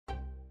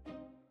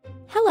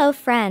Hello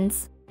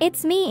friends,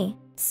 it's me,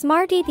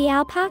 Smartie the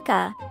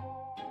Alpaca.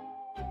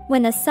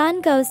 When the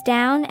sun goes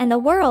down and the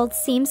world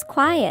seems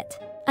quiet,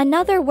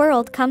 another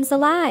world comes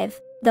alive,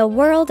 the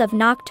world of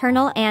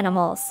nocturnal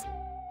animals.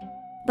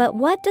 But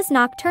what does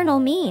nocturnal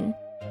mean?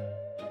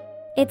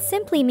 It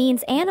simply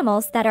means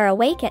animals that are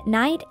awake at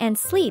night and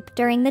sleep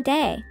during the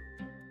day.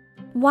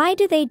 Why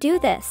do they do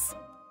this?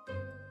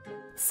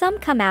 Some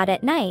come out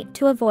at night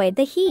to avoid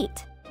the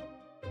heat.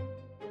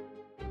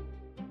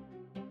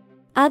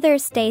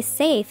 Others stay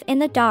safe in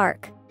the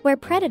dark, where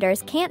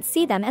predators can't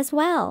see them as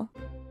well.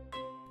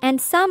 And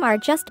some are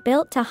just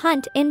built to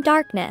hunt in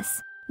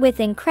darkness, with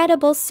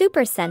incredible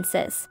super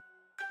senses.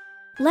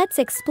 Let's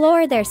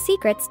explore their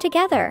secrets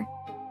together.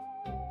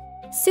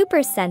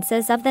 Super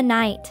senses of the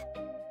night.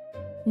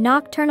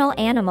 Nocturnal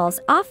animals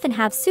often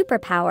have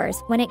superpowers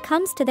when it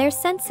comes to their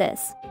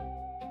senses.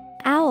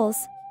 Owls.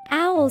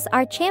 Owls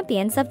are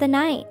champions of the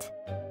night.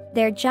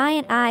 Their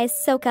giant eyes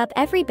soak up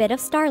every bit of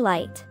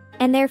starlight,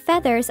 and their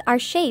feathers are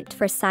shaped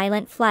for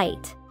silent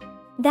flight.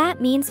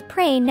 That means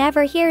prey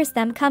never hears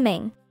them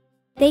coming.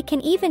 They can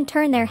even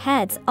turn their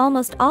heads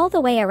almost all the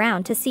way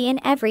around to see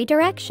in every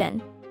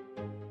direction.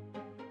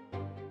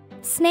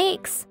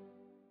 Snakes.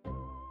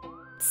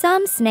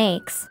 Some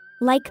snakes,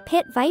 like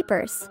pit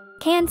vipers,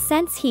 can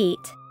sense heat.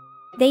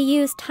 They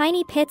use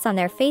tiny pits on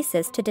their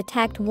faces to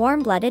detect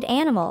warm-blooded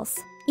animals,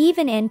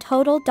 even in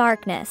total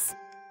darkness.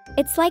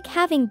 It's like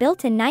having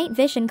built-in night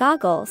vision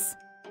goggles.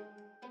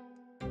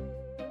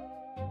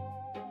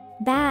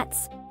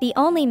 Bats, the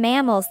only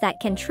mammals that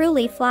can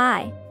truly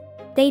fly.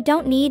 They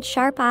don't need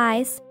sharp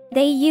eyes,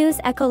 they use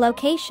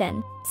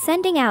echolocation,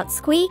 sending out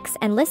squeaks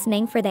and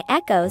listening for the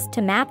echoes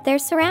to map their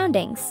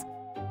surroundings.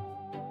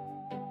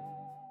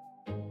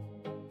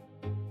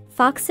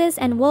 Foxes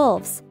and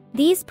wolves,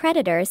 these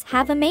predators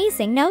have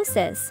amazing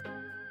noses.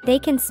 They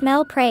can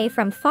smell prey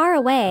from far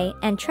away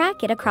and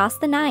track it across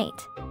the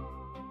night.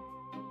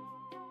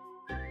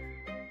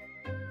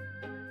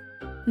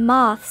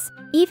 Moths,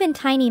 even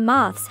tiny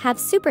moths have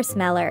super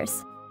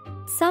smellers.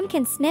 Some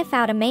can sniff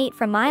out a mate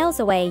from miles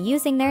away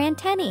using their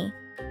antennae.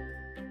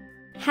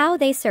 How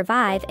they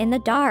survive in the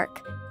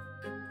dark.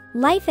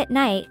 Life at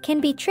night can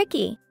be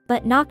tricky,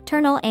 but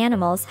nocturnal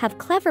animals have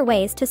clever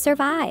ways to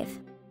survive.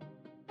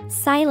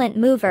 Silent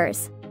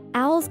movers.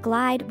 Owls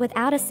glide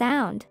without a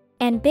sound,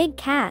 and big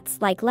cats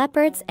like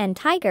leopards and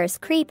tigers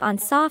creep on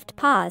soft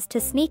paws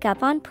to sneak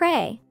up on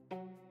prey.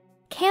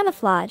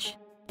 Camouflage.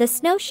 The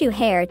snowshoe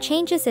hare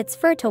changes its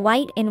fur to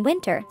white in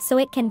winter so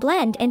it can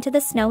blend into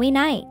the snowy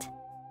night.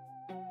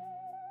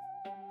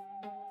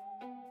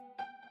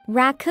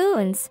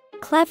 Raccoons,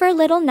 clever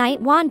little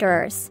night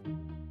wanderers.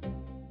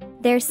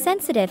 Their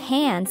sensitive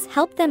hands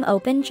help them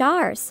open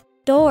jars,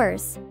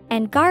 doors,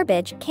 and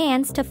garbage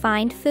cans to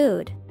find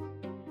food.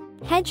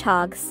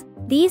 Hedgehogs,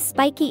 these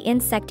spiky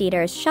insect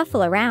eaters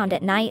shuffle around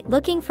at night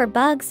looking for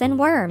bugs and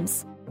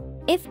worms.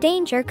 If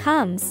danger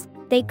comes,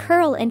 they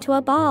curl into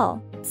a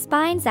ball,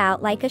 spines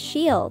out like a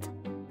shield.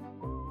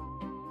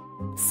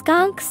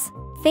 Skunks,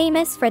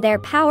 famous for their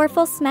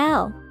powerful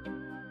smell.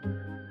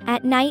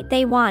 At night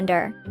they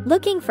wander,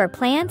 looking for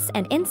plants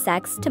and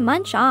insects to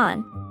munch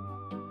on.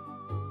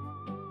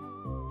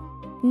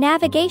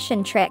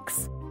 Navigation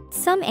tricks.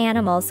 Some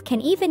animals can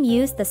even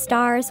use the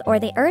stars or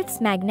the Earth's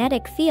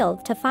magnetic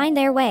field to find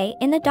their way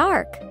in the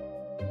dark.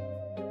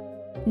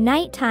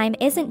 Nighttime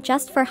isn't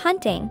just for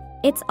hunting,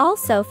 it's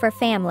also for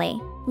family,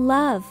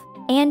 love,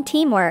 and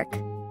teamwork.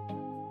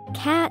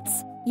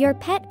 Cats, your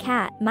pet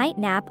cat might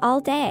nap all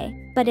day,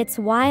 but its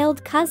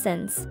wild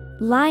cousins,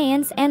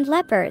 lions and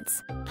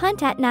leopards,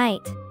 hunt at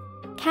night.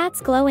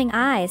 Cats' glowing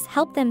eyes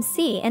help them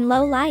see in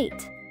low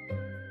light.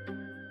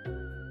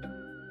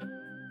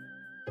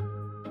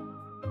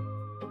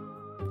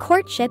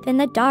 Courtship in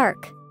the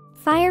dark.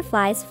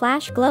 Fireflies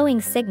flash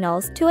glowing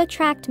signals to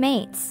attract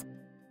mates.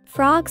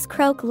 Frogs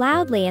croak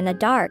loudly in the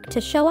dark to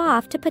show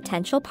off to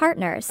potential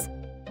partners.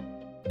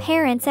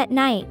 Parents at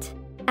night.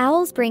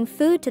 Owls bring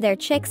food to their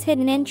chicks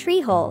hidden in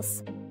tree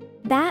holes.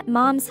 Bat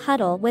moms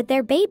huddle with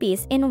their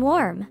babies in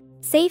warm,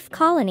 safe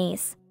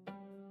colonies.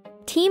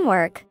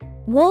 Teamwork.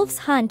 Wolves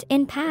hunt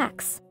in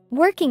packs,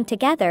 working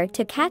together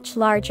to catch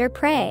larger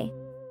prey.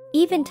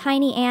 Even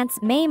tiny ants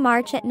may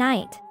march at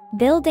night,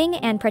 building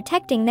and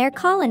protecting their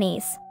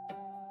colonies.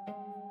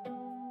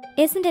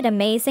 Isn't it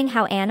amazing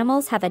how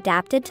animals have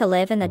adapted to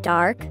live in the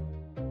dark?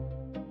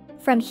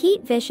 From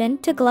heat vision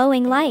to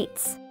glowing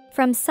lights,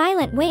 from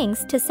silent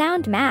wings to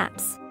sound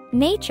maps,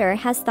 nature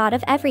has thought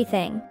of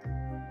everything.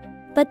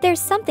 But there's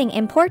something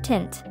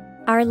important.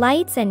 Our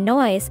lights and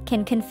noise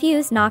can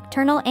confuse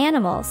nocturnal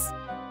animals.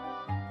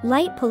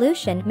 Light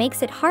pollution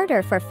makes it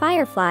harder for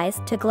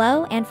fireflies to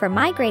glow and for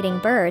migrating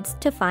birds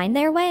to find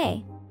their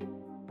way.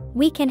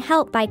 We can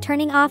help by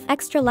turning off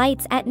extra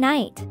lights at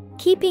night,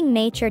 keeping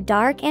nature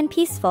dark and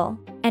peaceful,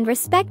 and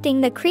respecting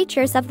the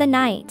creatures of the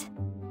night.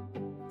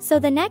 So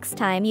the next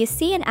time you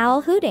see an owl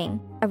hooting,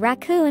 a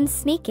raccoon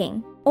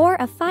sneaking, or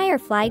a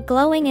firefly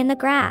glowing in the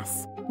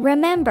grass,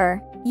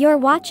 remember, you're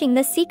watching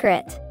the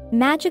secret,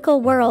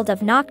 magical world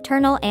of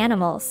nocturnal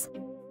animals.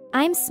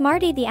 I'm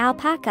Smartie the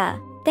Alpaca.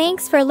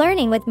 Thanks for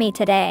learning with me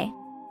today.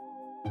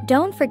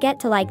 Don't forget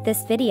to like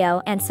this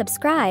video and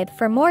subscribe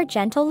for more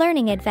gentle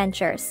learning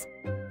adventures.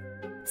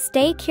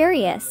 Stay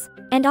curious,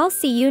 and I'll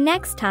see you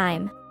next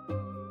time.